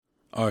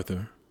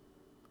Arthur,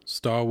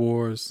 Star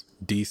Wars,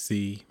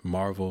 DC,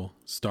 Marvel,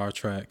 Star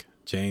Trek,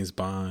 James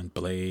Bond,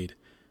 Blade,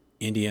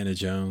 Indiana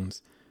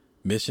Jones,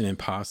 Mission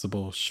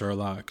Impossible,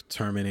 Sherlock,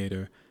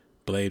 Terminator,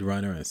 Blade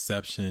Runner,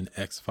 Inception,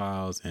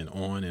 X-Files, and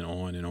on and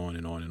on and on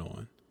and on and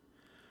on.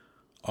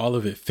 All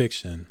of it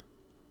fiction,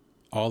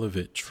 all of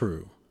it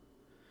true.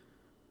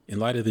 In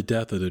light of the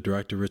death of the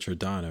director Richard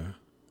Donner,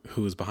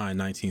 who was behind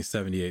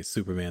 1978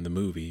 Superman the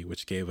movie,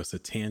 which gave us a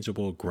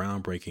tangible,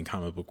 groundbreaking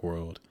comic book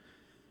world,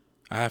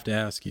 I have to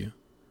ask you,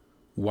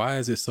 why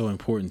is it so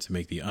important to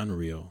make the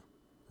unreal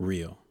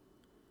real?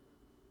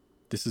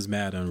 This is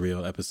Mad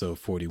Unreal, episode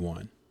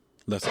 41.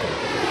 Let's go. You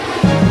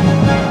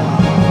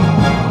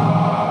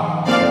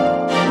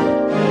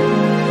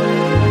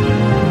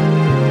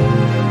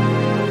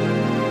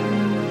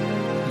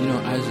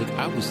know, Isaac,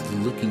 I was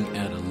looking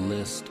at a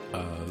list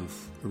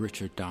of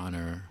Richard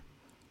Donner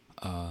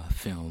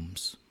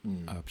films,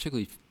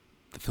 particularly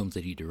the films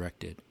that he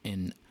directed,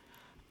 and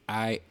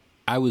I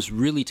was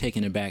really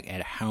taken aback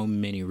at how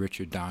many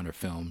Richard Donner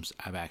films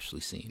I've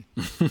actually seen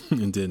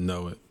And didn't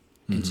know it.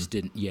 and just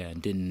didn't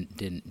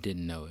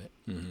know it.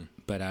 Mm-hmm.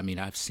 But I mean,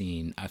 I've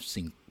seen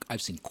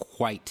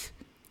quite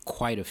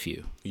a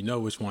few. You know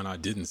which one I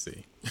didn't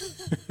see.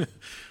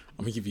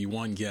 I'm gonna give you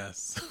one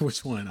guess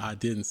which one I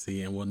didn't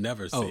see and will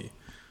never see.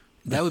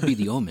 That would be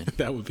The Omen.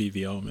 That would be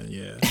The Omen,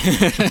 yeah.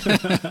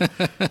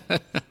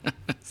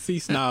 See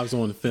snobs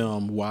on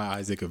film why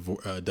Isaac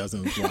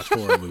doesn't watch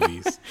horror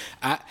movies.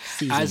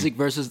 Isaac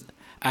versus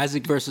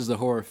the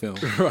horror film.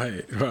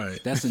 Right.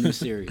 That's a new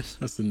series.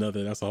 That's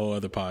a whole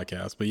other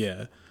podcast. But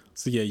yeah.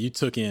 So yeah, you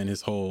took in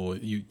his whole,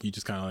 you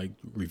just kind of like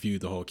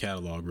reviewed the whole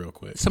catalog real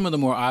quick. Some of the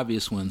more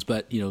obvious ones,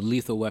 but you know,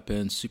 Lethal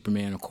Weapon,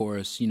 Superman, of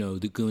course, you know,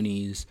 The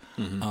Goonies,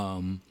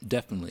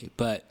 definitely.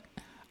 But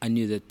I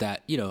knew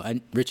that you know,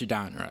 and Richard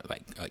Donner,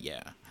 like,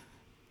 yeah.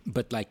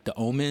 But like The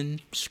Omen,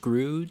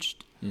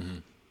 Scrooged,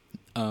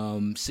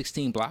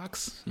 16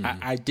 Blocks,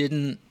 I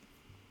didn't.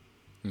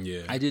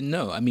 Yeah, I didn't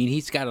know. I mean,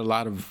 he's got a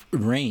lot of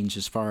range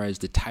as far as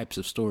the types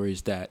of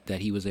stories that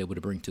he was able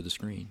to bring to the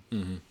screen.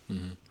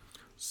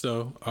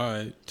 So, all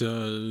right,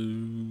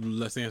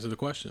 let's answer the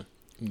question.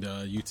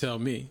 You tell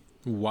me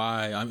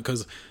why.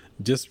 Because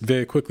just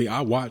very quickly,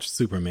 I watched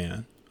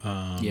Superman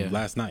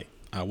last night.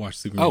 I watched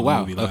Superman the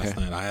movie last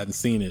night. I hadn't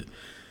seen it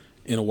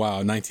in a while.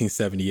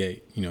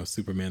 1978, you know,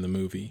 Superman the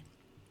movie,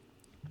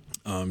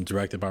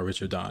 directed by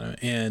Richard Donner.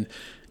 And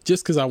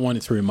just because I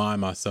wanted to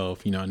remind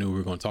myself, you know, I knew we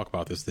were going to talk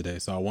about this today,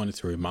 so I wanted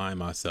to remind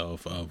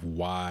myself of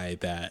why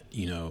that,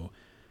 you know,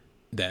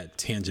 that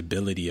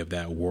tangibility of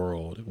that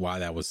world, why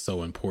that was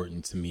so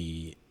important to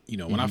me. You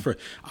know, when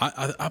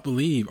I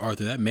believe,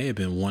 Arthur, that may have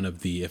been one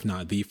of the, if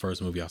not the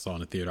first movie I saw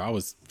in the theater. I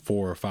was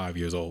 4 or 5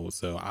 years old,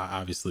 so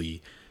I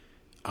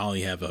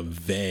only have a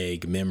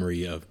vague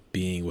memory of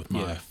being with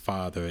my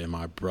father and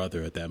my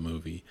brother at that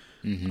movie.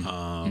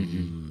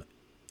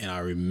 And I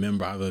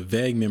remember, I have a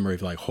vague memory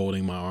of like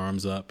holding my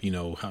arms up, you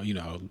know, how, you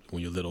know,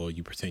 when you're little,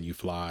 you pretend you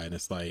fly. And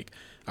it's like,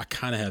 I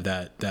kind of have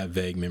that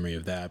vague memory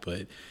of that.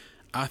 But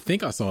I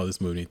think I saw this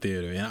movie in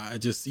theater. And I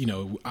just, you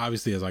know,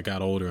 obviously as I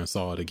got older and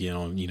saw it again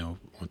on, you know,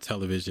 on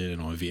television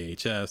and on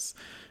VHS,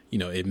 you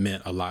know, it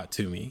meant a lot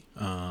to me.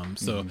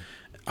 So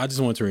I just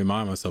wanted to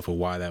remind myself of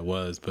why that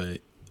was. But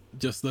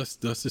just let's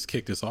just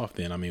kick this off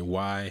then. I mean,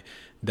 why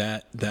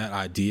that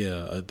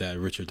idea that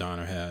Richard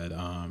Donner had,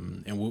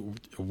 and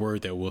a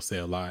word that we'll say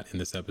a lot in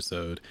this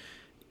episode,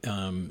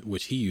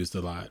 which he used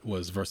a lot,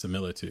 was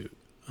verisimilitude.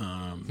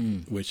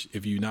 Which,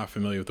 if you're not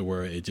familiar with the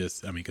word, it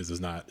just, I mean, because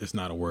it's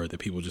not a word that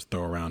people just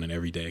throw around in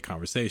everyday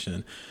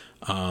conversation,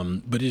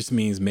 but it just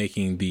means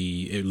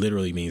it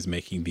literally means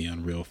making the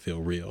unreal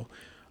feel real.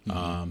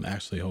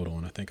 Actually, hold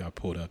on, I think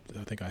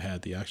I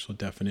had the actual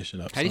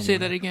definition up. How do you say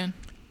that again?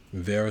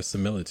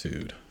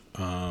 Verisimilitude.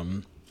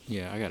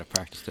 Yeah, I gotta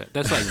practice that.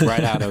 That's like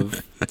right out of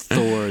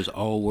Thor's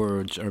 "all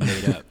words are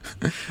made up."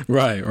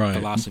 Right.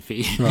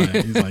 Philosophy. Right.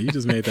 He's like, you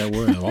just made that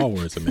word up. All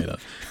words are made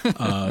up.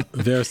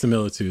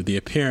 Verisimilitude, the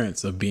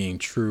appearance of being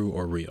true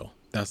or real.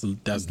 That's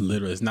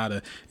literally. It's not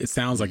it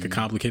sounds like a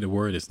complicated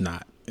word. It's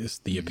not. It's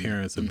the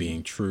appearance of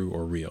being true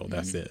or real.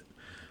 That's it.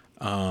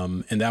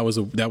 And that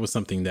was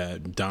something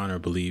that Donner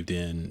believed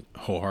in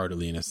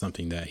wholeheartedly, and it's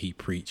something that he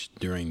preached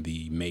during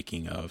the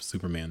making of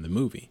Superman the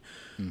movie,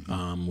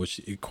 which,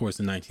 of course,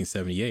 in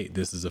 1978,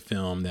 this is a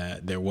film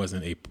that there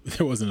wasn't a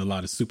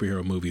lot of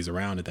superhero movies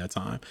around at that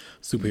time.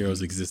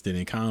 Superheroes existed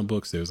in comic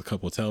books. There was a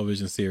couple of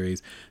television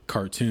series,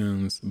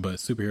 cartoons, but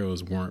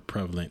superheroes weren't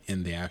prevalent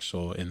in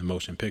the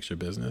motion picture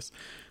business.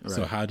 Right.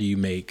 So how do you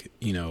make,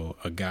 you know,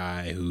 a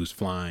guy who's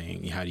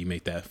flying, how do you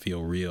make that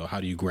feel real? How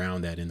do you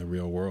ground that in the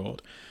real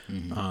world?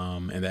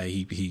 And that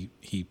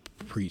he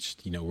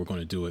preached, you know, we're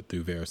going to do it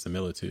through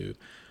verisimilitude.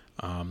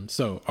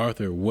 So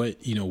Arthur,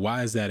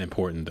 why is that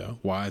important though?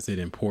 Why is it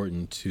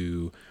important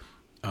to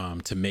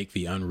make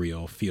the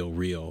unreal feel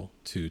real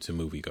to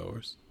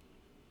moviegoers?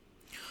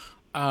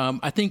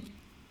 I think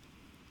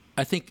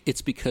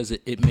it's because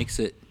it makes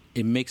it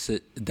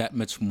that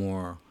much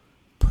more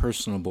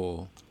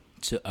personable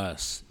to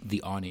us,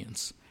 the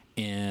audience.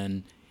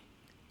 And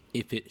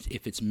if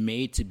it's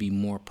made to be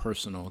more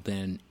personal,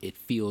 then it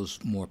feels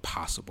more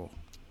possible.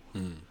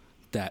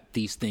 That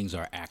these things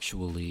are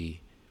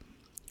actually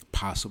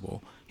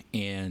possible,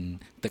 and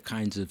the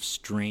kinds of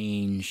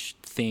strange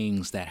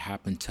things that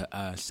happen to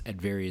us at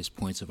various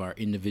points of our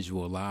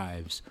individual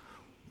lives,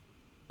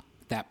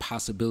 that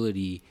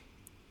possibility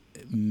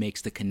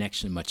makes the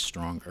connection much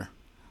stronger.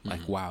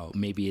 Like, wow,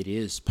 maybe it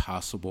is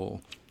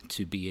possible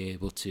to be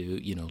able to,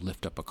 you know,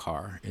 lift up a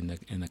car in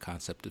the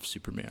concept of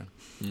Superman.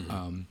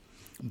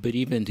 But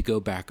even to go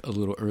back a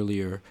little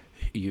earlier,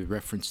 you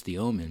referenced The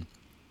Omen,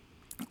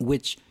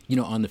 which, you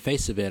know, on the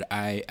face of it,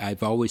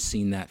 I've always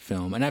seen that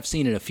film, and I've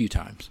seen it a few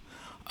times.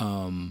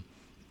 And,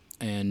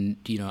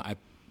 you know, I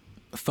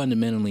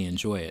fundamentally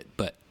enjoy it,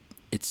 but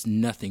it's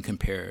nothing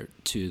compared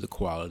to the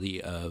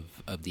quality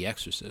of The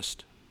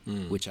Exorcist,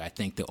 which I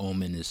think The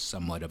Omen is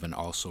somewhat of an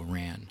also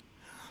ran.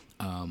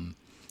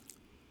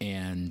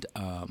 And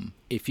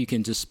if you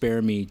can just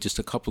spare me just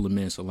a couple of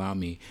minutes, allow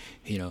me,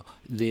 you know,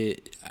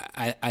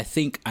 I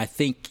think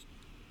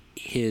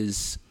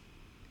his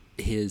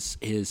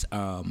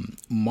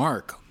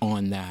mark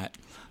on that,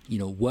 you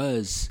know,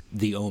 was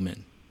The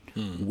Omen,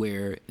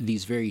 where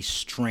these very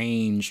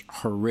strange,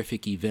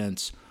 horrific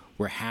events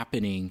were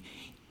happening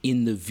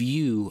in the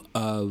view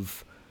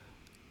of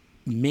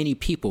many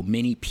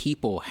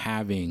people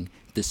having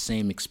the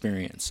same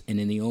experience. And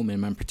in The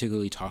Omen, I'm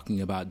particularly talking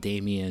about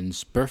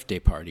Damien's birthday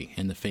party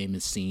and the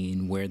famous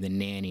scene where the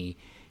nanny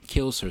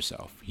kills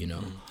herself, you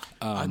know.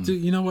 I do.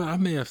 You know what? I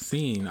may have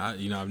seen.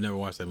 I've never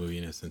watched that movie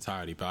in its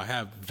entirety, but I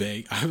have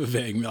a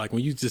vague. Like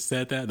when you just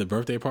said that, the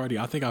birthday party.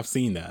 I think I've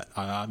seen that.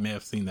 I may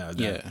have seen that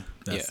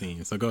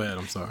scene. So go ahead.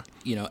 I'm sorry.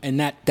 You know, and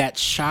that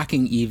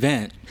shocking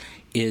event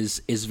is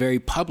very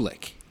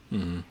public,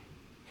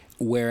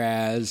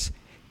 whereas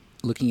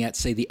looking at,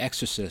 say, The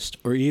Exorcist,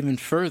 or even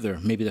further,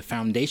 maybe the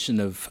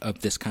foundation of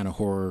this kind of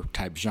horror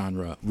type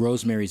genre,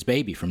 Rosemary's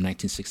Baby from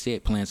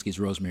 1968, Polanski's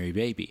Rosemary's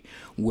Baby,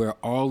 where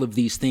all of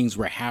these things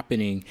were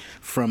happening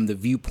from the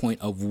viewpoint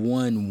of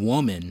one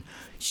woman.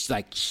 She's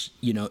like,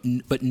 you know,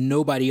 but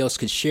nobody else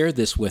could share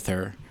this with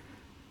her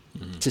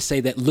to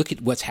say that, look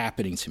at what's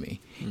happening to me.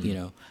 You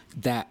know,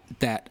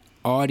 that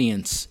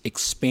audience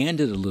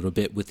expanded a little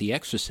bit with The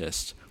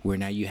Exorcist, where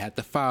now you had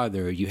the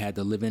father, you had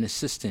the live-in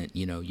assistant,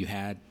 you know, you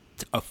had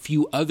a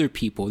few other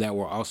people that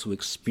were also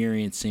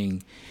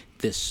experiencing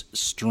this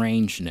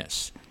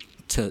strangeness,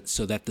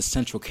 so that the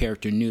central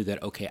character knew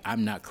that, okay,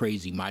 I'm not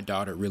crazy. My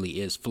daughter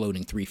really is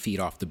floating 3 feet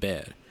off the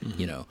bed.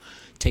 You know,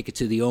 take it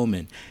to The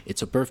Omen.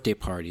 It's a birthday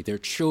party. There are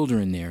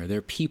children there. There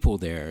are people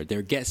there. There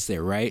are guests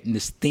there, right? And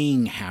this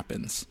thing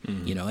happens,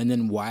 you know, and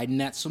then widen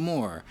that some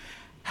more.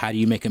 How do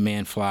you make a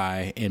man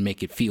fly and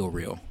make it feel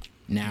real?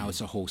 Now it's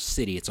a whole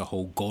city. It's a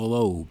whole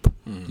globe,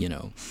 you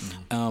know.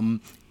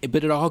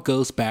 But it all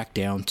goes back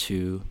down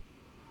to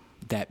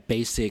that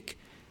basic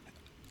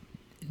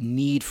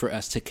need for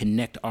us to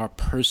connect our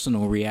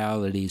personal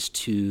realities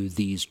to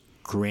these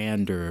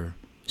grander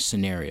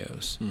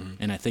scenarios.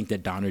 And I think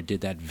that Donner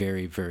did that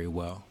very, very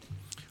well.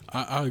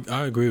 I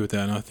agree with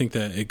that. And I think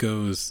that it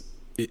goes,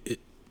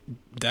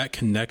 that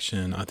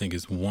connection, I think,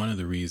 is one of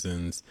the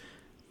reasons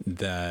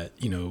that,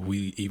 you know,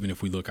 even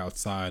if we look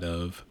outside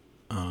of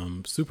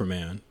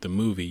Superman, the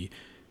movie,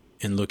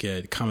 and look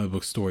at comic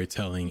book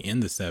storytelling in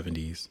the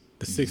 70s,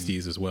 the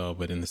 60s as well,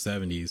 but in the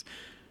 70s,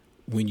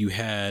 when you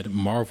had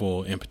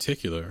Marvel in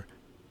particular,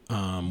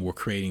 were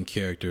creating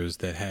characters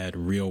that had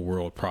real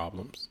world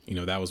problems. You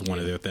know, that was one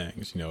of their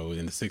things, you know,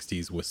 in the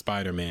 60s with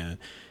Spider-Man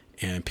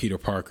and Peter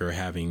Parker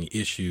having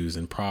issues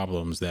and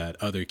problems that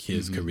other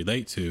kids could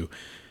relate to.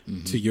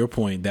 To your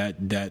point,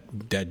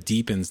 that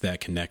deepens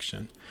that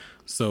connection.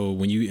 So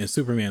when you, in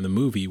Superman the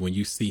movie, when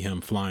you see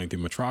him flying through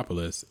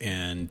Metropolis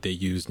and they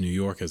use New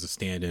York as a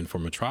stand-in for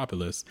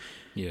Metropolis,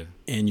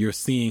 and you're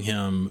seeing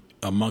him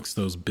amongst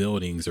those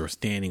buildings or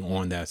standing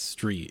on that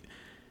street,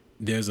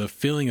 there's a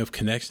feeling of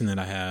connection that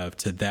I have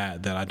to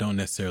that I don't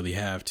necessarily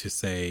have to,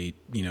 say,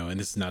 you know, and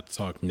this is not to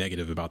talk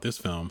negative about this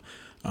film.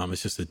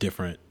 It's just a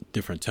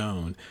different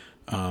tone.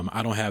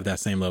 I don't have that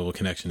same level of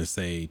connection to,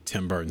 say,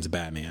 Tim Burton's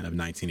Batman of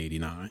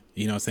 1989.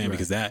 You know what I'm saying?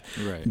 Because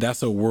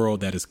that's a world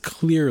that is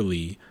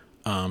clearly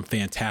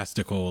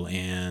fantastical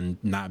and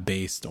not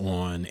based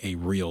on a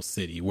real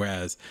city.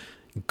 Whereas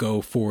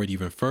go forward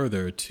even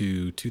further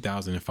to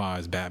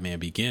 2005's Batman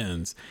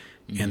Begins,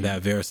 and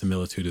that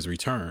verisimilitude is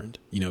returned,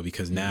 you know,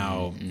 because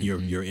now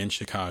you're in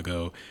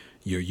Chicago,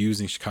 you're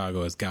using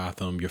Chicago as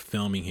Gotham, you're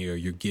filming here,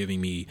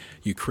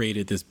 you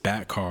created this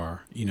bat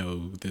car, you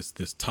know,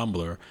 this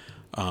tumbler,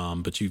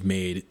 but you've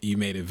made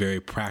it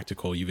very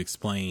practical. You've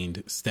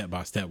explained step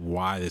by step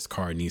why this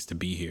car needs to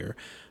be here.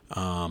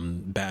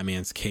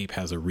 Batman's cape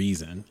has a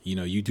reason. You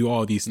know, you do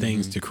all these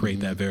things to create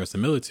that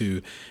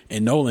verisimilitude.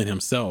 And Nolan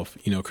himself,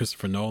 you know,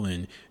 Christopher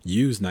Nolan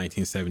used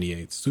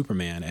 1978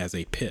 Superman as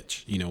a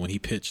pitch. You know, when he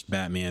pitched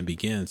Batman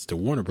Begins to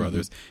Warner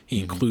Brothers, he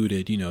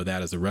included, you know,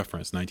 that as a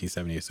reference,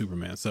 1978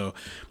 Superman. So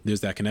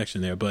there's that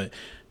connection there. But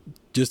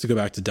just to go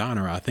back to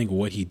Donner, I think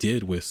what he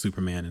did with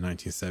Superman in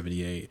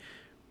 1978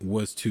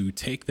 was to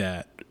take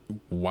that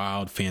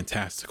wild,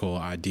 fantastical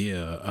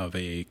idea of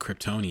a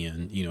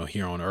Kryptonian,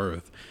 here on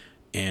Earth,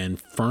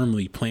 and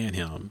firmly plant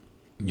him,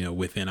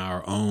 within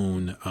our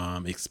own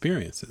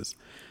experiences.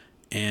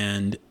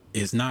 And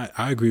it's not,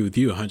 I agree with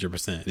you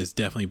 100%. It's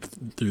definitely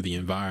through the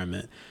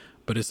environment,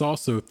 but it's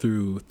also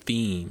through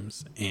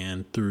themes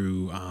and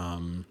through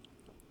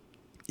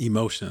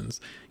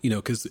emotions,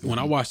 because when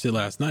I watched it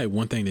last night,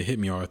 one thing that hit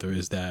me, Arthur,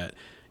 is that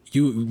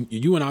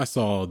you and I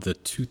saw the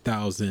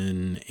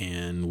 2000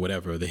 and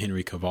whatever, the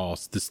Henry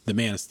Cavill, the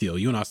Man of Steel.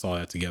 You and I saw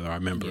that together, I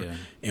remember. Yeah.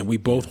 And we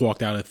both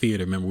walked out of the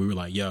theater. Remember, we were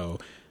like, yo,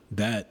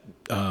 that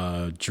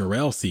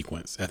Jor-El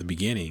sequence at the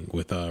beginning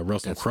with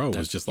Russell Crowe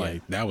was just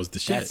like, that was the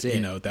shit. That's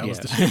it. That was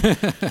the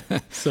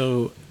shit.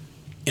 So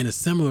in a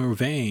similar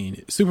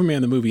vein,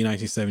 Superman the movie,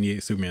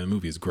 1978 Superman the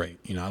movie is great.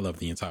 I love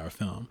the entire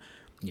film.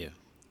 Yeah.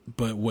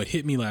 But what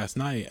hit me last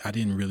night, I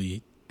didn't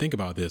really think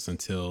about this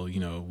until,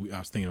 I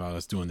was thinking about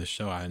us doing this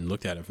show. I hadn't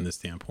looked at it from this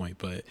standpoint,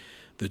 but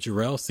the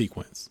Jor-El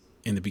sequence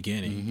in the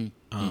beginning,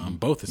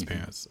 both his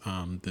parents,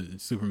 the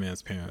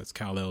Superman's parents,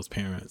 Kal-El's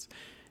parents,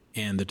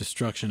 and the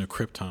destruction of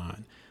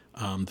Krypton,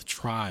 the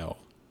trial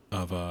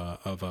of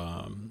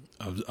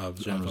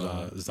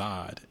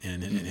Zod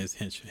and his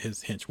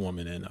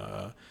henchwoman and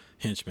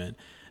henchman.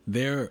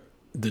 The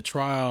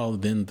trial,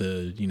 then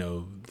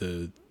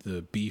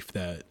the beef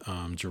that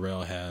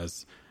Jor-El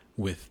has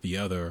with the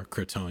other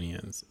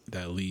Kryptonians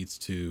that leads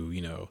to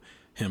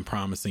him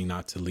promising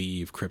not to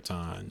leave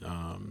Krypton.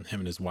 Him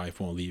and his wife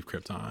won't leave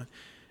Krypton,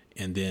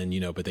 and then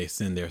but they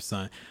send their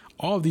son.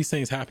 All of these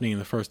things happening in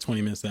the first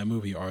 20 minutes of that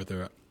movie,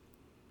 Arthur,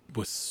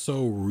 was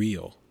so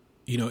real.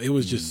 It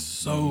was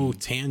just so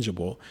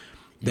tangible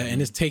that,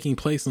 and it's taking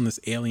place on this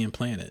alien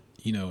planet.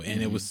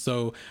 And it was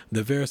so,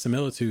 the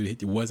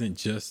verisimilitude, it wasn't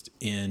just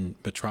in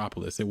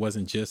Metropolis. It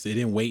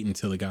didn't wait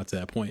until it got to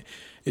that point.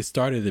 It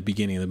started at the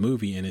beginning of the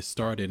movie, and it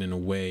started in a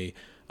way,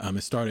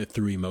 it started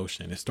through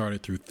emotion. It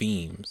started through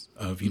themes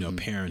of,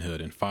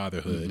 parenthood and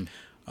fatherhood,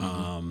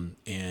 and,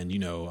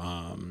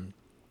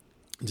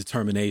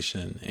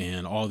 determination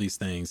and all these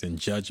things, and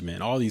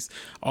judgment, all these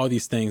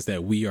things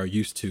that we are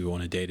used to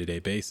on a day-to-day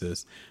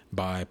basis.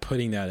 By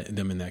putting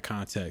them in that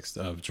context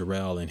of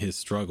Jor-El and his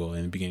struggle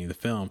in the beginning of the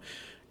film,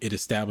 it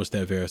established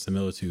that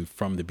verisimilitude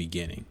from the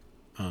beginning.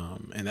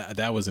 And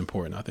that was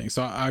important, I think.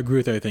 So I agree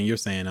with everything you're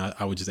saying.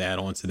 I would just add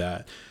on to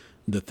that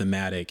the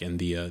thematic and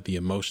the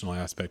emotional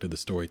aspect of the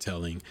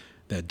storytelling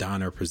that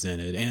Donner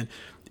presented. And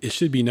it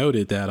should be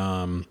noted that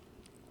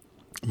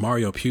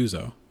Mario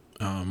Puzo,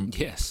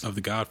 of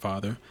The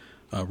Godfather,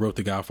 wrote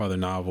the Godfather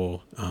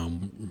novel,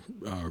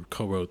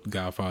 co-wrote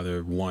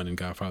Godfather 1 and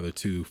Godfather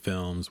 2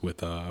 films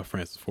with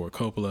Francis Ford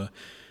Coppola.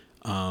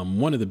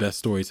 One of the best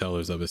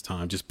storytellers of his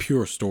time, just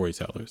pure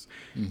storytellers.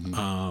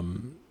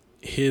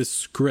 His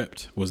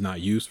script was not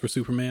used for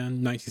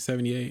Superman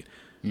 1978,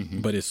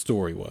 but his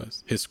story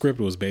was. His script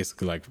was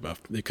basically like,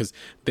 because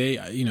they,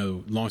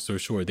 long story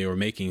short, they were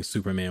making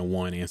Superman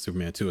 1 and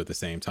Superman 2 at the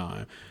same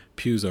time.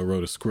 Puzo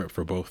wrote a script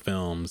for both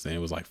films, and it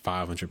was like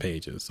 500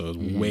 pages, so it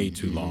was way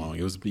too long.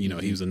 It was, he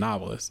was a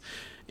novelist.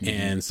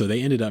 And so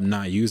they ended up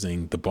not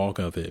using the bulk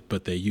of it,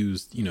 but they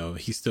used,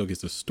 he still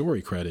gets the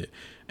story credit.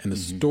 And the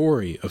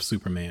story of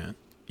Superman,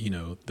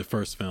 the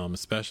first film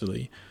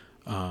especially,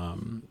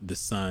 the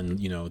son,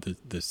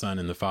 the son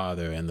and the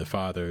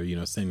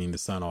father, sending the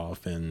son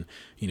off and,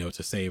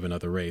 to save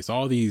another race,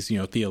 all these,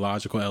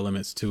 theological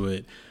elements to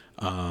it,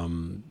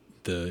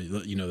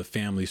 the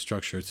family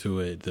structure to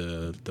it,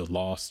 the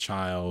lost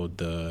child,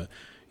 the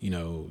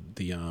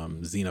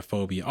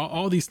xenophobia,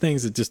 all these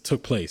things that just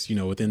took place,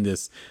 within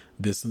this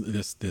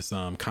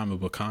comic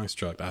book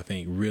construct, I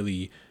think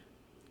really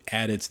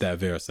added to that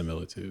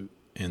verisimilitude.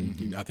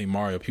 And I think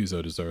Mario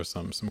Puzo deserves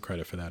some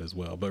credit for that as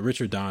well. But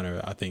Richard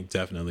Donner, I think,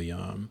 definitely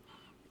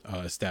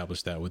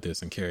established that with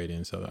this and carried it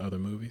into the other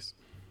movies.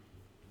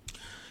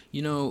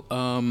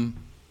 Of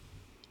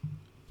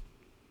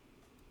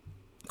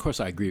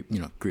course, I agree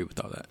with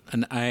all that.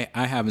 And I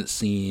haven't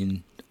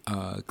seen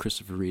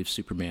Christopher Reeve's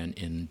Superman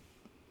in,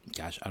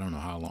 gosh, I don't know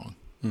how long.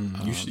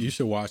 You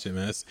should watch it,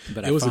 man.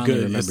 But I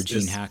finally remember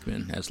Gene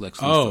Hackman as Lex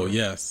Luthor. Oh,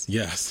 yes,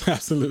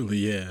 absolutely,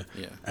 yeah,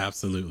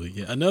 absolutely,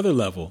 yeah. Another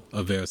level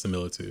of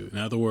verisimilitude. In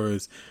other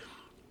words,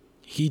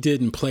 he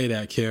didn't play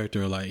that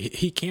character like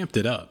he camped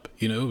it up.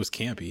 It was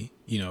campy.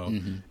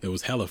 It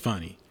was hella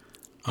funny,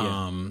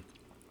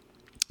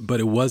 but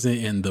it wasn't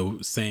in the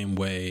same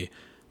way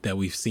that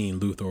we've seen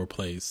Luthor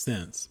played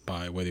since.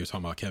 By whether you're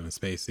talking about Kevin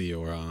Spacey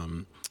or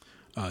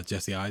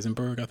Jesse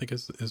Eisenberg, I think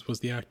was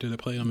the actor that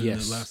played him in the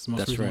last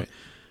most recent one.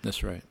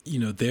 That's right.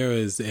 There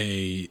is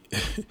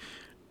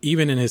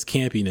even in his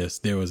campiness,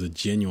 there was a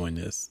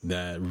genuineness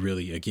that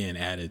really, again,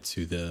 added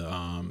to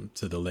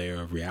the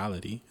layer of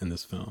reality in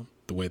this film,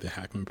 the way that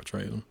Hackman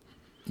portrayed him.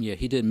 Yeah,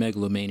 he did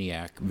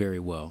Megalomaniac very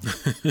well.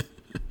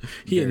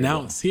 He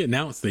announced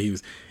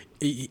that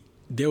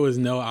there was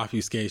no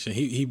obfuscation.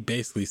 He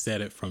basically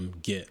said it from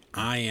get.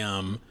 I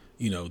am,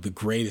 the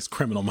greatest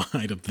criminal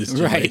mind of this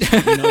generation.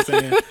 Right. You know what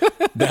I'm saying?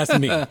 That's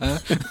me.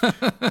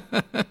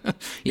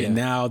 Yeah. And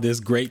now this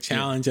great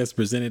challenge has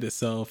presented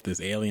itself.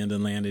 This alien that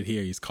landed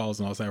here. He's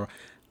causing all that.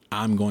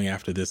 I'm going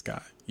after this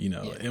guy. You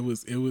know, it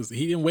was,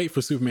 he didn't wait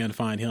for Superman to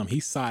find him. He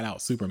sought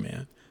out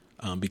Superman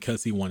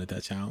because he wanted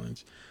that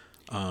challenge.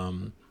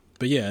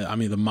 But yeah, I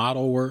mean, the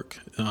model work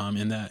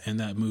in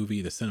that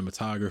movie, the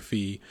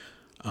cinematography,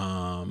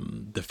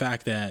 the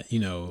fact that, you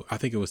know, I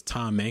think it was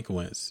Tom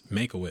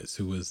Mankiewicz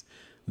who was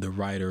the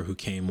writer who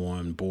came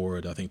on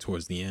board, I think,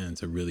 towards the end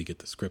to really get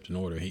the script in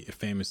order. He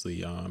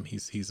famously,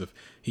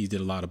 he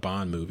did a lot of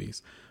Bond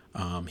movies.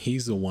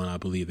 He's the one, I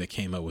believe, that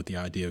came up with the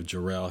idea of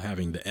Jor-El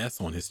having the S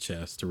on his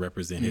chest to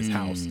represent his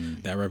house.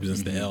 That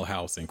represents the L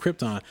house in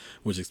Krypton,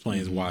 which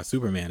explains why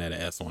Superman had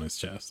an S on his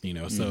chest, you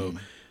know. So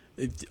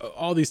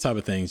all these type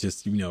of things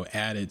just, you know,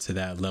 added to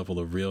that level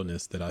of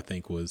realness that I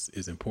think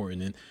is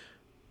important. And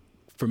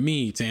for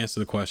me, to answer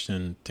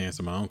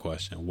my own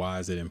question, why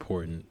is it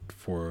important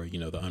for, you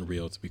know, the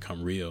unreal to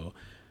become real?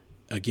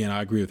 Again,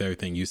 I agree with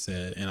everything you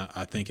said. And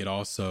I think it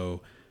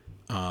also,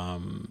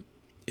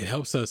 it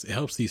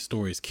helps these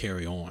stories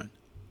carry on.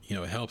 You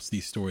know, it helps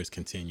these stories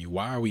continue.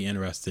 Why are we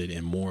interested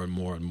in more and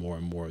more and more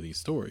and more of these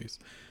stories?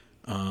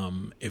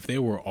 If they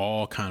were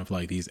all kind of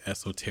like these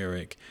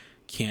esoteric,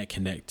 can't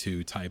connect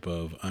to type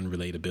of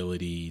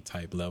unrelatability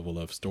type level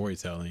of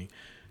storytelling,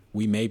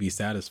 we may be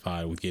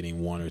satisfied with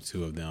getting one or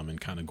two of them and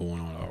kind of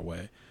going on our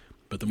way.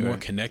 But the more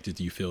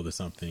connected you feel to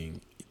something,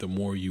 the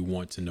more you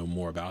want to know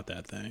more about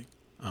that thing.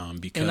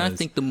 Because, and I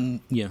think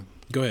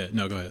Go ahead.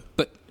 No, go ahead.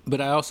 But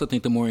I also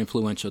think the more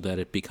influential that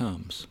it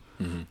becomes.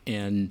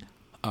 And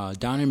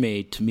Donner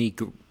made, to me,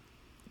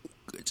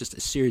 just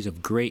a series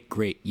of great,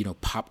 you know,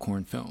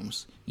 popcorn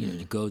films. You know,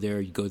 you go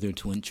there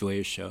to enjoy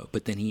a show.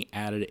 But then he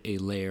added a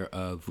layer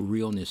of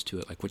realness to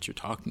it, like what you're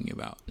talking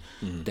about,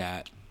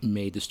 that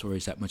made the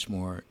stories that much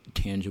more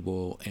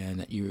tangible and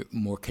that you're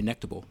more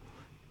connectable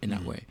in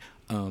that way.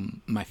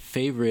 My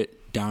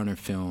favorite Donner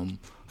film,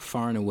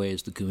 far and away,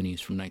 is The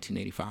Goonies from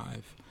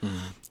 1985.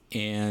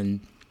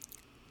 And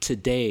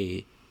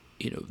today,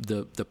 you know,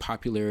 the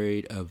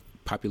popularity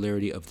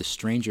of the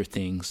Stranger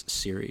Things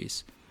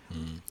series,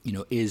 you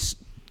know, is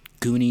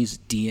Goonies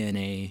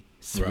DNA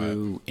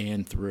through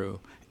and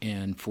through.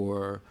 And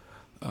for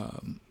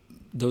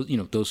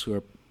those who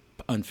are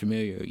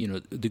unfamiliar, you know,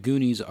 the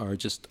Goonies are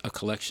just a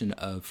collection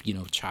of, you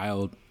know,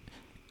 child,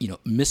 you know,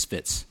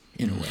 misfits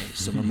in a way.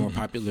 Some are more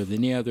popular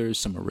than the others.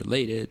 Some are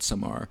related.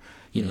 Some are,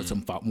 you know,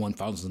 one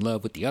falls in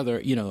love with the other.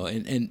 You know,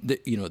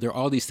 you know, there are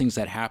all these things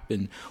that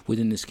happen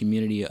within this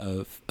community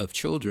of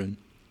children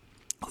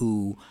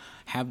who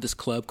have this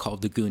club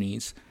called the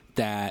Goonies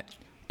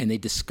and they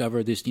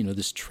discover this, you know,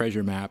 this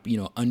treasure map, you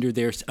know, under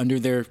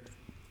their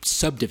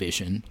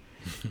subdivision,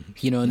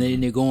 you know, and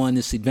then they go on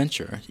this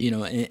adventure, you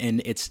know,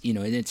 and it's, you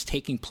know, and it's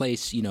taking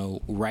place, you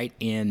know, right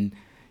in,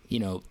 you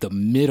know, the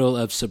middle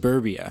of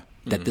suburbia.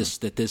 That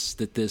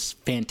this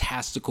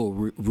fantastical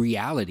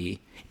reality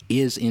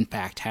is in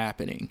fact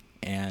happening,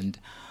 and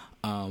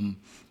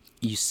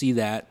you see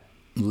that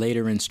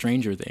later in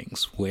Stranger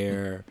Things,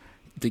 where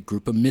the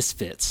group of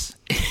misfits,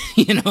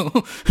 you know,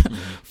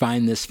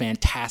 find this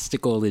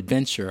fantastical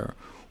adventure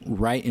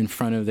right in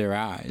front of their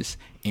eyes,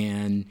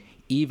 and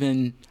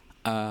even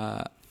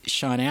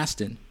Sean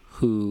Astin,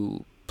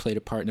 who played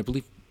a part, I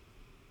believe,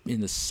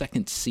 in the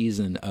second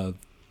season of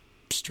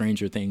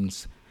Stranger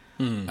Things.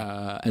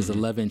 As the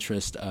love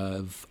interest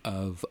of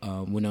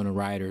Winona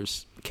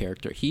Ryder's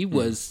character. He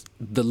was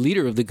the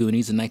leader of the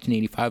Goonies in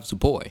 1985 as a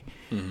boy.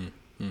 You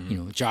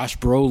know, Josh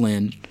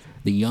Brolin,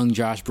 the young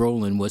Josh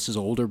Brolin, was his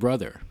older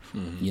brother.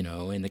 You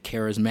know, and the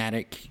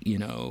charismatic, you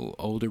know,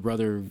 older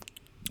brother.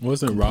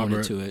 Wasn't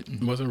Robert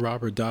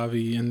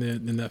Davi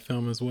in that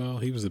film as well?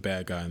 He was a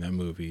bad guy in that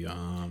movie.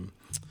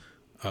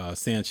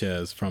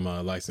 Sanchez from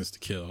License to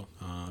Kill.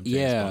 He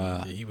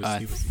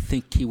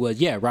think he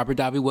was. Yeah, Robert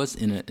Davi was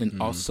in it,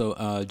 and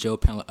also Joe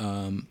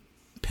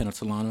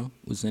Pantoliano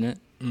was in it.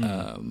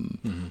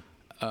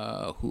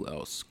 Who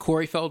else?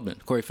 Corey Feldman.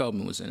 Corey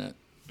Feldman was in it.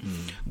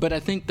 But I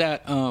think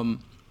that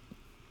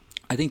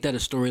a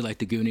story like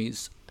The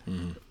Goonies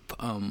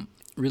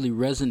really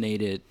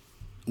resonated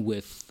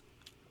with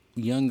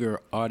younger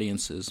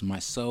audiences,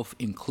 myself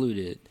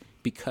included,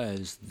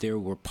 because there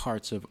were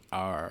parts of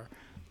our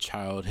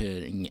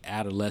childhood and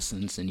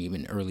adolescence and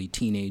even early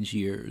teenage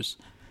years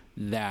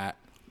that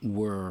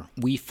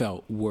we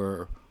felt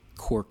were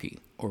quirky,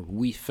 or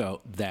we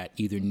felt that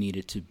either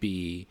needed to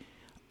be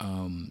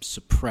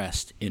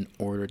suppressed in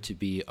order to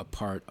be a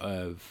part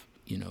of,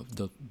 you know,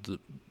 the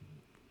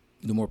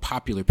more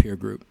popular peer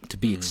group, to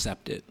be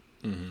accepted.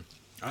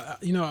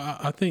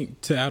 I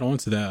think, to add on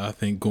to that, I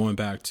think going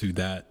back to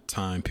that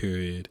time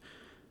period,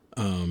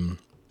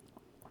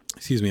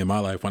 in my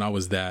life, when I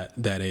was that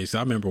age, I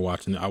remember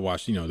I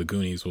watched, you know, The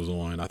Goonies was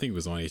on, I think it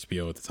was on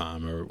HBO at the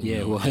time, or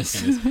it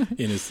was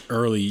in its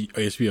early,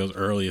 HBO's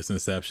earliest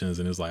inceptions,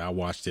 and it was like I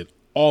watched it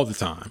all the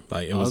time,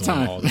 like it was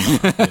on all the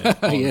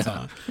time, the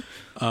time.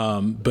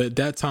 But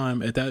that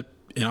time, and I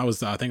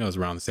think I was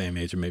around the same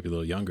age, or maybe a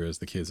little younger as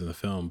the kids in the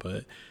film,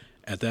 but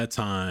at that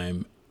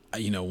time,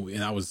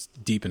 and I was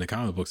deep into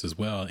comic books as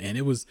well. And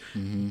it was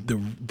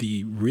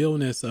the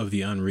realness of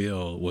the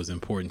unreal was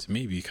important to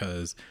me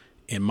because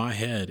in my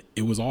head,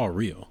 it was all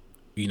real.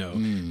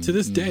 To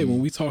this day, when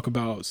we talk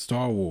about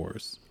Star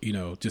Wars,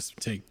 just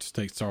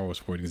take Star Wars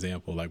for an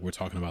example. Like we're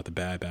talking about the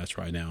Bad Batch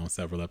right now in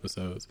several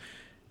episodes,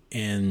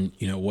 and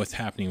what's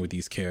happening with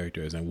these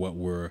characters and what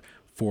we're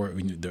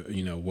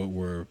what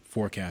we're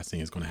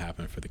forecasting is going to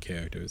happen for the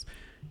characters.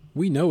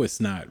 We know it's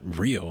not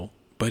real,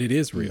 but it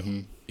is real.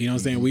 You know what I'm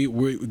saying?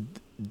 We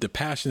the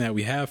passion that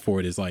we have for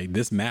it is like,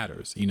 this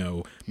matters.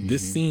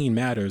 This scene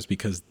matters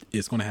because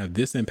it's going to have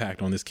this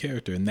impact on this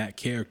character, and that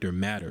character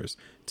matters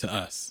to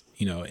us.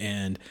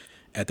 And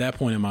at that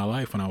point in my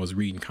life, when I was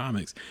reading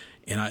comics,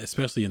 and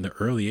especially in the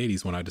early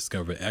 80s when I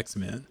discovered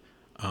X-Men,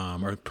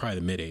 or probably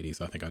the mid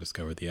 80s, I think I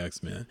discovered the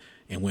X-Men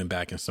and went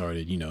back and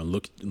started,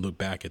 look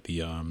back at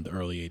the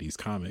early 80s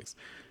comics.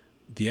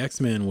 The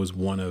X-Men was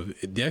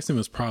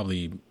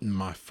probably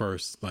my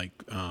first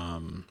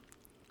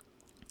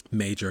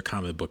major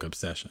comic book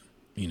obsession.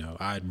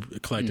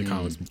 I'd collected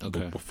comics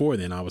before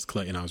then. I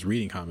was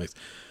reading comics,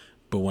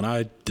 but when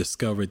I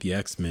discovered the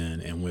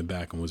X-Men and went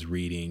back and was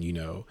reading,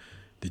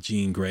 the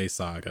Jean Grey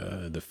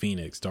saga, the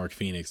Phoenix, Dark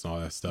Phoenix, and all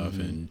that stuff,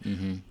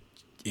 and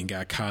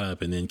got caught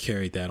up, and then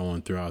carried that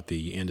on throughout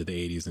the end of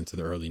the 80s into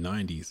the early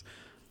 90s.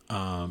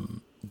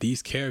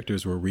 These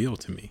characters were real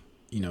to me,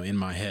 in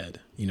my head.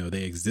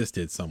 They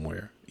existed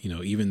somewhere.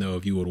 Even though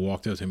if you would have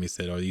walked up to me and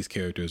said, "Are these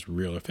characters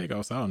real or fake?" I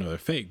was like, "I don't know, they're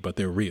fake, but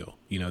they're real."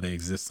 They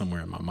exist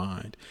somewhere in my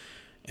mind.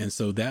 And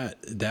so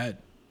that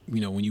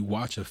when you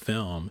watch a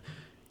film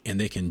and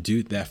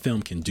that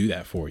film can do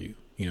that for you.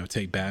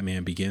 Take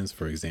Batman Begins,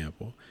 for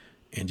example,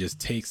 and just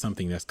take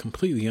something that's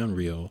completely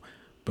unreal,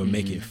 but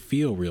make it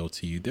feel real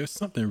to you. There's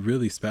something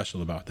really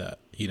special about that.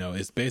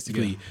 It's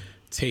basically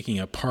taking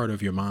a part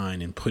of your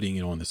mind and putting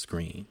it on the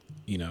screen,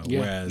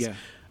 whereas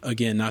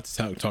again, not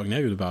to talk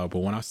negative about it, but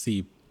when I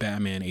see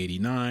Batman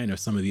 89 or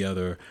some of the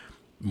other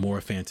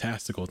more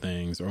fantastical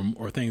things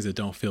or things that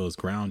don't feel as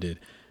grounded,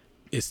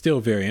 it's still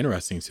very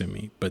interesting to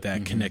me, but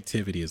that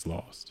connectivity is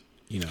lost,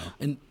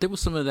 And there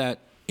was some of that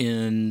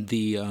in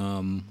the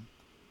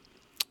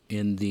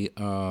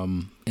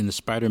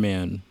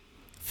Spider-Man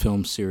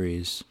film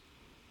series,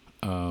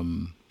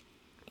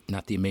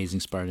 not the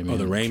Amazing Spider-Man. Oh,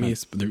 the Raimi. You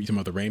talking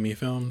about the Raimi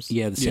films?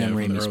 Yeah, the Sam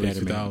Raimi from the early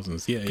Spider-Man.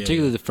 2000s. Yeah,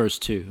 particularly the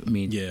first two. I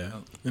mean,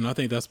 and I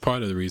think that's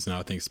part of the reason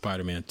I think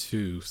Spider-Man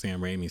 2,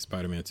 Sam Raimi's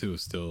Spider-Man 2,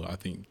 is still, I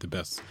think, the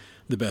best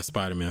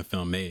Spider-Man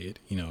film made.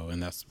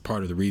 And that's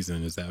part of the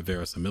reason is that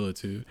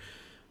verisimilitude.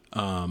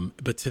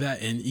 But to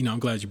that, and I'm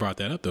glad you brought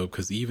that up though,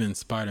 because even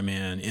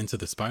Spider-Man Into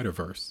the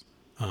Spider-Verse,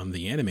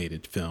 the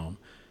animated film,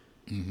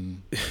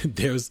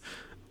 there's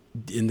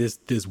in this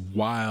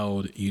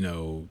wild,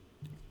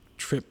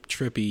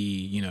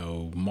 trippy,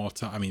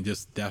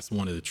 just that's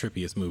one of the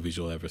trippiest movies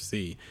you'll ever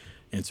see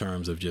in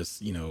terms of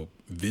just,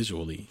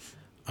 visually,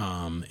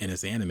 and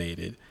it's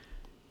animated.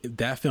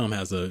 That film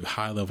has a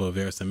high level of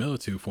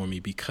verisimilitude for me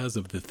because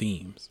of the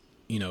themes,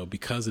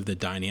 because of the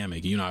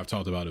dynamic. I've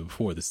talked about it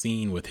before, the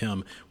scene with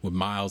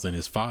Miles and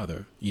his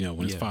father, when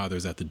his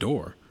father's at the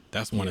door,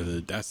 that's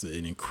that's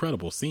an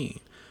incredible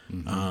scene.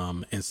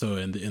 And so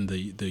in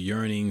the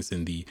yearnings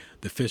and the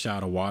fish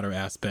out of water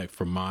aspect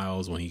for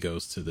Miles when he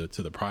goes to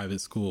the private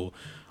school,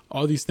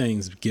 all these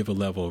things give a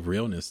level of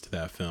realness to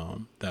that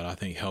film that I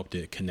think helped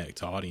it connect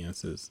to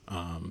audiences.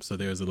 So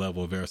there's a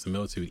level of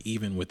verisimilitude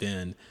even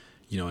within,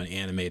 an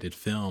animated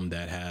film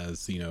that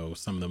has,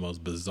 some of the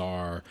most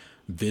bizarre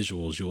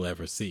visuals you'll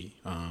ever see,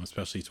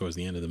 especially towards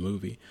the end of the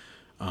movie.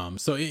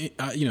 So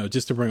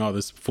just to bring all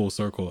this full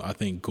circle, I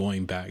think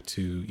going back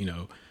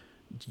to,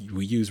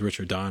 we use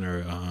Richard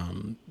Donner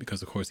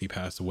because, of course, he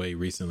passed away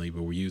recently,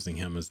 but we're using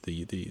him as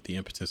the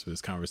impetus for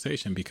this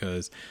conversation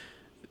because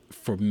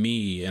for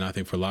me, and I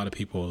think for a lot of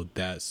people,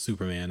 that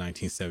Superman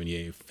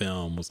 1978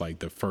 film was like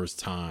the first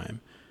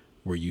time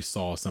where you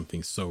saw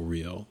something so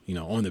real,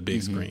 on the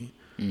big screen.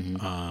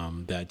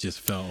 That just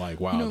felt like,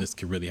 wow, this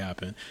could really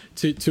happen.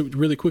 To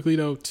really quickly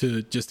though,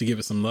 to give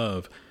it some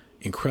love,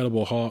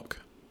 Incredible Hulk,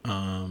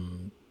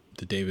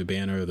 the David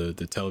Banner,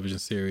 the television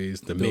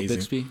series, the Bill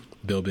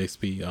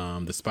Bixby,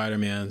 the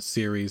Spider-Man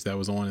series that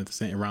was on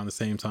around the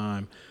same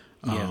time.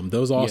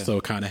 Those also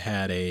kind of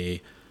had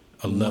a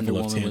level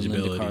of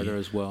tangibility. Linda Carter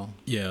as well.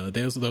 Yeah,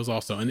 those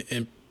also,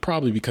 and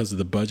probably because of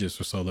the budgets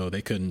were so low,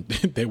 they couldn't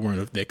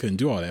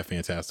do all that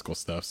fantastical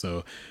stuff.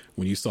 So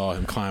when you saw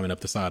him climbing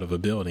up the side of a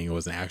building, it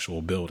was an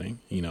actual building,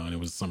 and it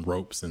was some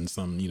ropes and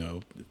some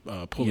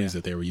pulleys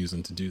that they were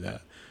using to do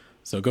that.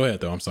 So go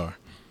ahead though. I'm sorry.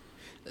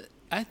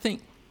 I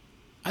think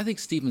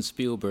Steven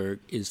Spielberg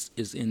is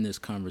in this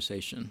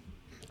conversation.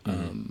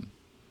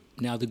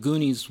 Now, The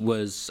Goonies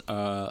was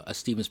a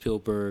Steven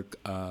Spielberg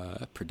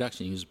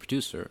production. He was a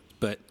producer,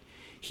 but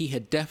he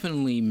had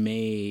definitely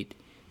made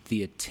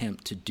the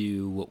attempt to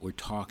do what we're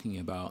talking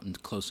about in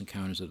Close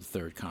Encounters of the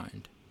Third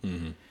Kind.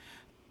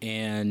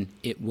 And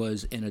it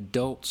was an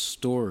adult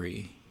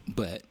story,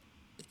 but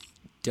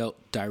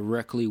dealt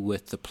directly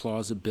with the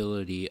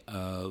plausibility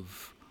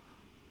of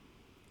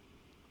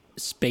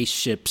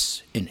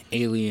spaceships and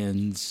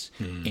aliens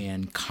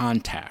and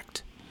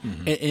contact.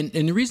 And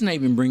the reason I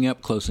even bring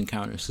up Close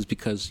Encounters is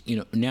because,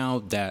 now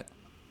that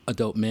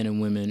adult men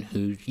and women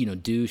who,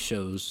 do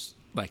shows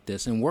like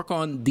this and work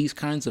on these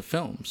kinds of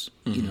films,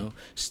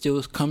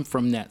 still come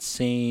from that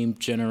same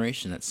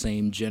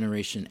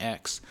Generation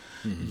X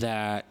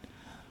that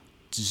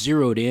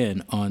zeroed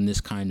in on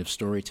this kind of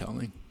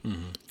storytelling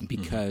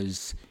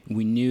because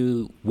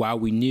while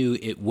we knew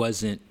it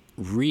wasn't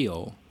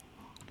real,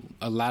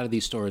 a lot of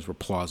these stories were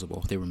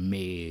plausible. They were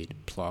made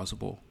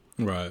plausible.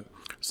 Right.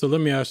 So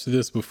let me ask you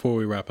this before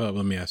we wrap up.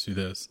 Let me ask you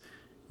this.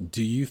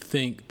 Do you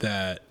think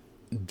that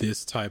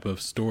this type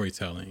of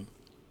storytelling,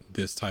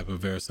 this type of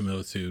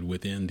verisimilitude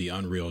within the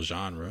unreal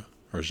genre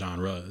or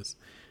genres,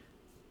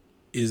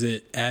 is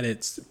it at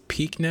its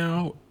peak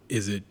now?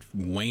 Is it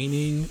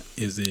waning?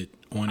 Is it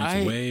on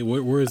its way?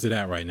 Where is it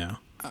at right now?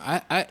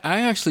 I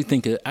actually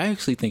think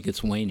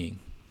it's waning.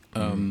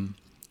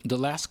 The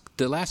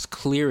last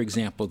clear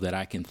example that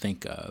I can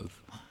think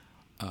of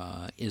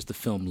is the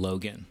film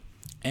Logan,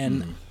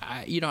 and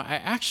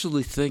I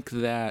actually think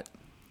that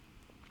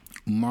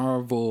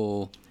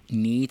Marvel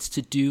needs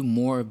to do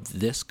more of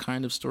this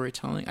kind of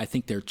storytelling. I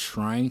think they're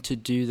trying to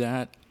do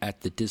that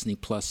at the Disney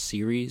Plus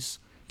series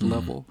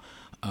level.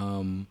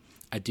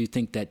 I do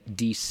think that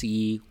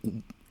DC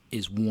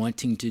is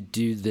wanting to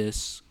do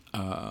this,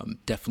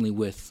 definitely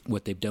with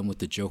what they've done with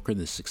the Joker,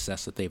 the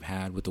success that they've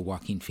had with the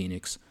Joaquin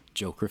Phoenix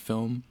Joker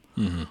film.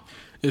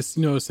 It's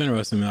it's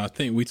interesting. I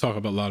think we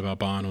talk a lot about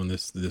Bond on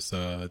this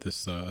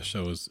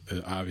show,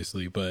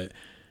 obviously, but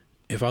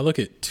if I look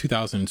at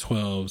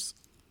 2012's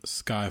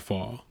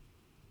Skyfall,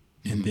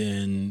 and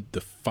then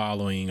the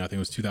following, I think it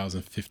was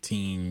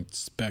 2015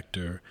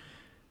 Spectre.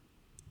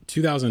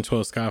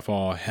 2012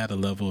 Skyfall had a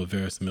level of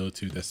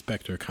verisimilitude that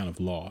Spectre kind of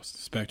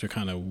lost. Spectre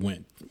kind of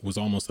was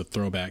almost a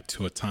throwback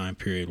to a time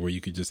period where you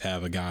could just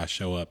have a guy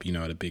show up,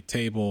 at a big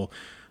table.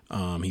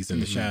 He's in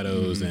the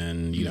shadows,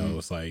 and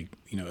it's like,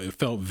 it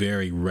felt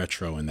very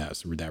retro in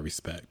that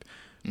respect.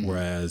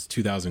 Whereas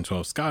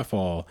 2012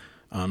 Skyfall,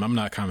 I'm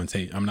not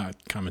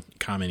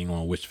commenting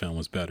on which film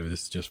was better.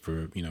 This is just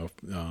for,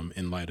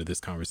 in light of this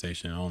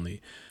conversation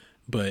only.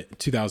 But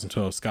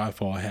 2012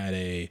 Skyfall had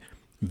a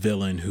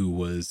villain who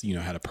was,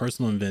 had a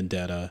personal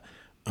vendetta,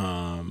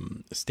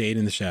 stayed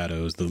in the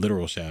shadows, the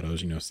literal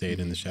shadows, stayed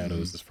in the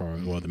shadows as far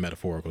as, the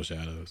metaphorical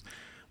shadows,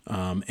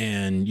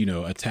 and,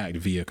 attacked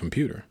via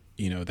computer.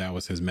 That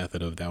was his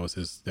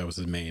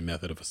main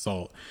method of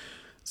assault.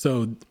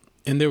 So,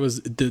 and there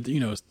was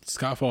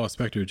Skyfall and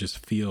Spectre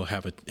just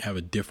have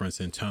a difference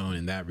in tone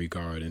in that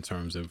regard in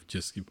terms of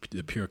just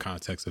the pure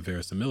context of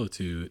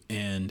verisimilitude.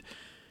 And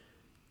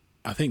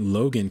I think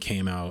Logan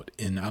came out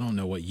in, I don't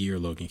know what year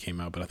Logan came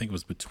out, but I think it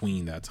was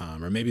between that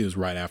time, or maybe it was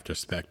right after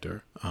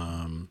Spectre.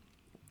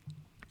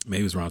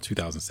 Maybe it was around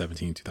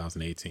 2017,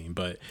 2018,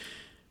 but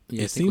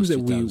it seems that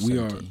we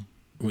are, it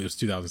was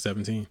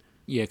 2017.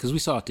 Yeah. 'Cause we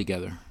saw it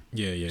together.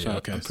 Yeah. So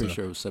Okay. I'm pretty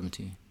sure it was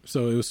 17.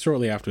 So it was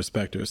shortly after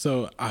Spectre.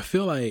 So I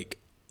feel like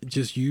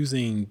just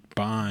using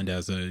Bond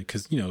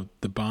because,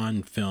 the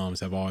Bond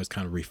films have always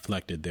kind of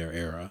reflected their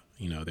era,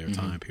 their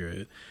time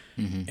period.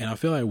 And I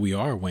feel like we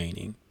are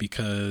waning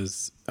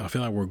because I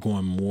feel like we're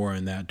going more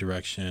in that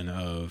direction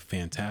of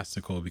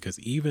fantastical, because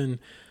even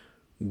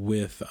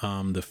with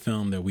the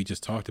film that we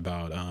just talked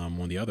about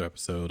on the other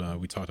episode,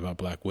 we talked about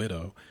Black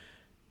Widow.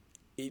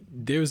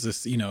 There's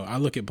this, I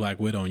look at Black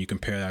Widow and you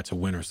compare that to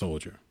Winter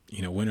Soldier.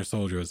 Winter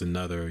Soldier is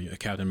another,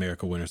 Captain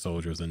America Winter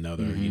Soldier is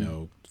another,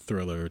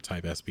 thriller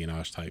type,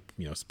 espionage type,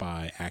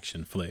 spy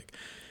action flick.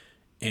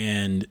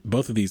 And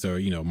both of these are,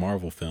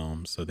 Marvel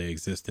films, so they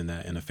exist in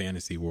a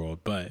fantasy world,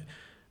 but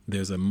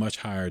there's a much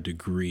higher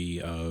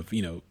degree of,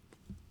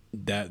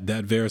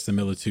 that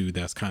verisimilitude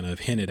that's kind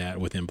of hinted at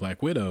within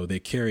Black Widow. They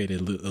carry it a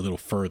little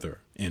further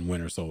in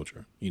Winter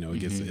Soldier. It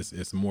gets,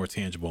 it's more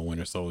tangible in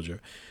Winter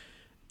Soldier.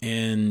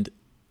 And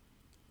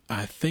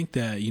I think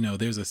that,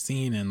 there's a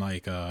scene in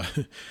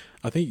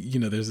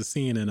there's a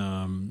scene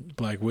in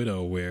Black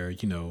Widow where,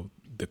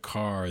 the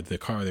car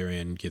they're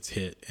in gets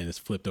hit and it's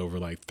flipped over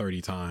like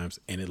 30 times,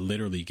 and it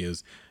literally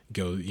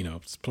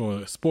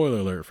spoiler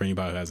alert for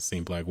anybody who hasn't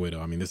seen Black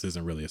Widow. I mean, this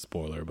isn't really a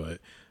spoiler, but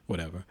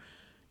whatever.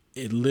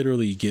 It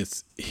literally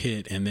gets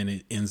hit and then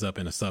it ends up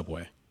in a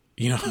subway,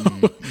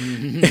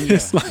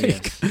 It's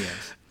like,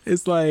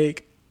 it's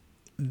like,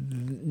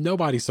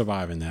 nobody's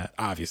surviving that,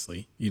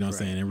 obviously. What I'm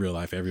saying? In real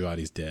life,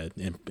 everybody's dead,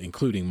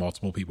 including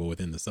multiple people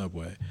within the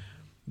subway.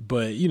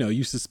 But,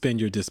 you suspend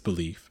your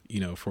disbelief,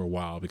 for a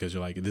while, because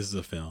you're like, this is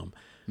a film.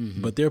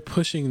 But they're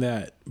pushing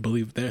that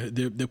belief,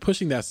 they're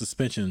pushing that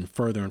suspension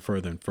further and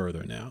further and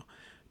further now,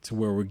 to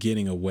where we're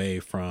getting away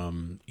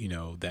from,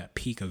 that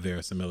peak of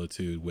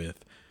verisimilitude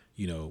with,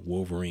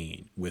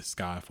 Wolverine, with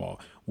Skyfall,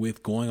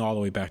 with going all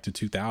the way back to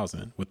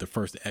 2000 with the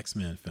first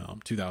X-Men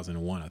film,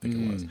 2001, I think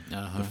it was,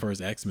 the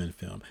first X-Men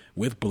film,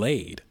 with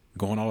Blade,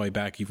 going all the way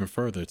back even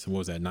further to, what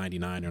was that,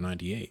 99 or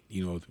 98,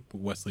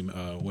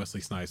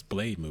 Wesley Snipes'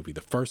 Blade movie,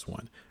 the first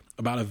one,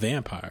 about a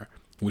vampire,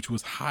 which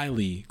was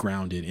highly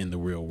grounded in the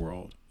real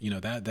world.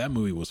 That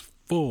movie was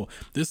full.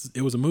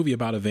 It was a movie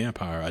about a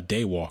vampire, a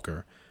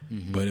daywalker,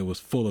 but it was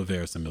full of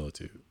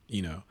verisimilitude,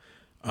 you know.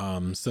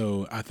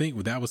 So I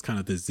think that was kind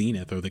of the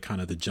zenith, or the kind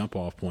of the jump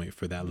off point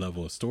for that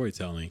level of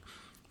storytelling.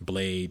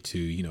 Blade to,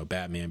 you know,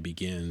 Batman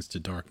Begins to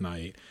Dark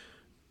Knight,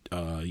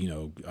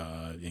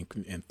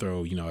 and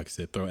throw, you know, like I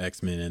said, throw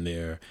X-Men in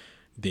there.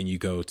 Then you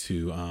go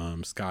to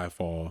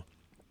Skyfall.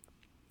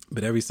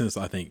 But ever since,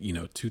 I think, you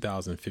know,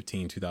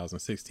 2015,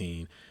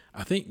 2016,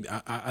 I think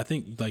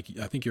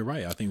you're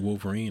right. I think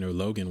Wolverine or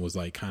Logan was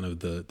like kind of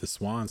the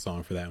swan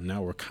song for that.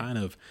 Now we're kind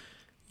of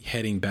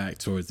heading back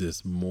towards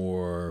this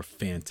more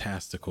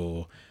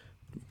fantastical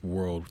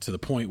world, to the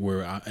point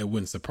where it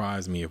wouldn't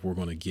surprise me if we're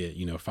going to get,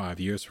 you know, 5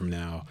 years from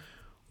now,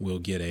 we'll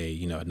get a,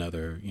 you know,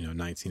 another, you know,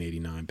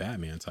 1989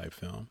 Batman type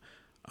film.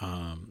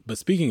 But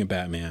speaking of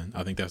Batman,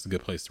 I think that's a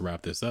good place to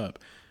wrap this up.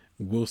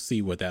 We'll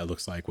see what that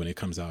looks like when it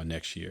comes out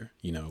next year.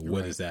 You know,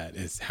 what is that?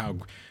 It's how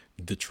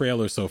the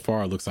trailer so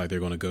far looks like they're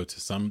going to go to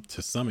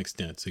some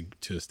extent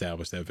to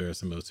establish that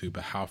verisimilitude,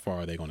 but how far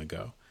are they going to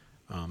go?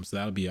 So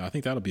I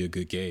think that'll be a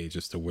good gauge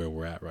as to where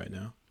we're at right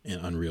now in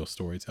Unreal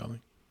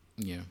storytelling.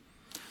 Yeah.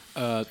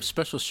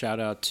 Special shout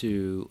out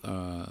to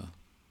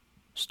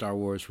Star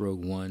Wars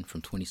Rogue One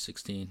from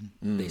 2016.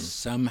 They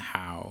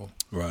somehow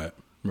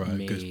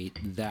made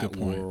that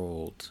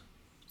world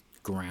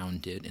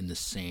grounded in the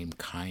same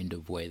kind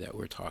of way that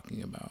we're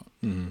talking about.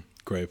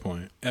 Great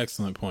point.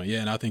 Excellent point.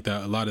 Yeah, and I think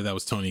that a lot of that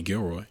was Tony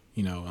Gilroy.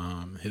 You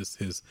know,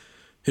 his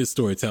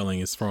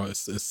storytelling as far as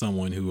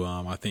someone who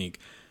I think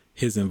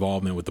his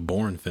involvement with the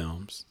Bourne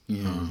films,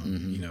 you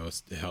know,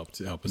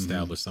 helped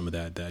establish some of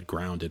that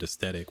grounded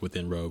aesthetic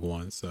within Rogue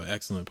One. So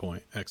excellent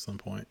point.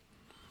 Excellent point.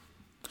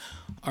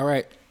 All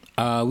right.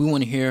 We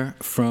want to hear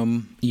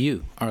from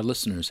you, our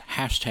listeners.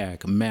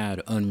 Hashtag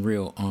Mad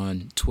Unreal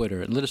on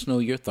Twitter. Let us know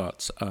your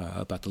thoughts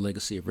about the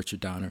legacy of Richard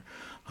Donner.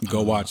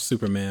 Go watch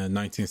Superman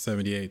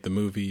 1978, the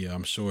movie.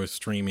 I'm sure it's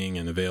streaming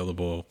and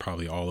available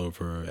probably all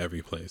over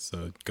every place.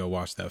 So go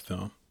watch that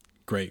film.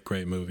 Great,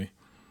 great movie.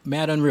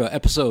 Mad Unreal,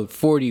 episode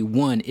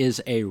 41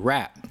 is a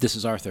wrap. This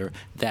is Arthur.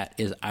 That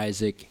is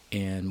Isaac.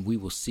 And we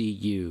will see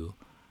you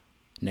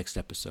next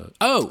episode.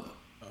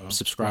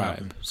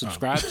 Subscribe.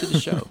 Subscribe to the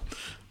show.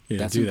 Yeah,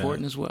 that's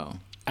important as well.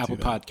 Apple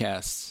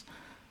Podcasts,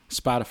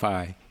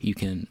 Spotify, you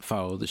can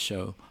follow the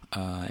show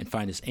and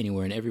find us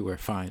anywhere and everywhere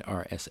fine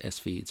RSS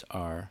feeds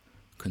are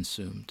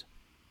consumed.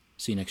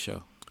 See you next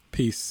show.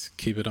 Peace.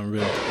 Keep it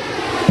unreal.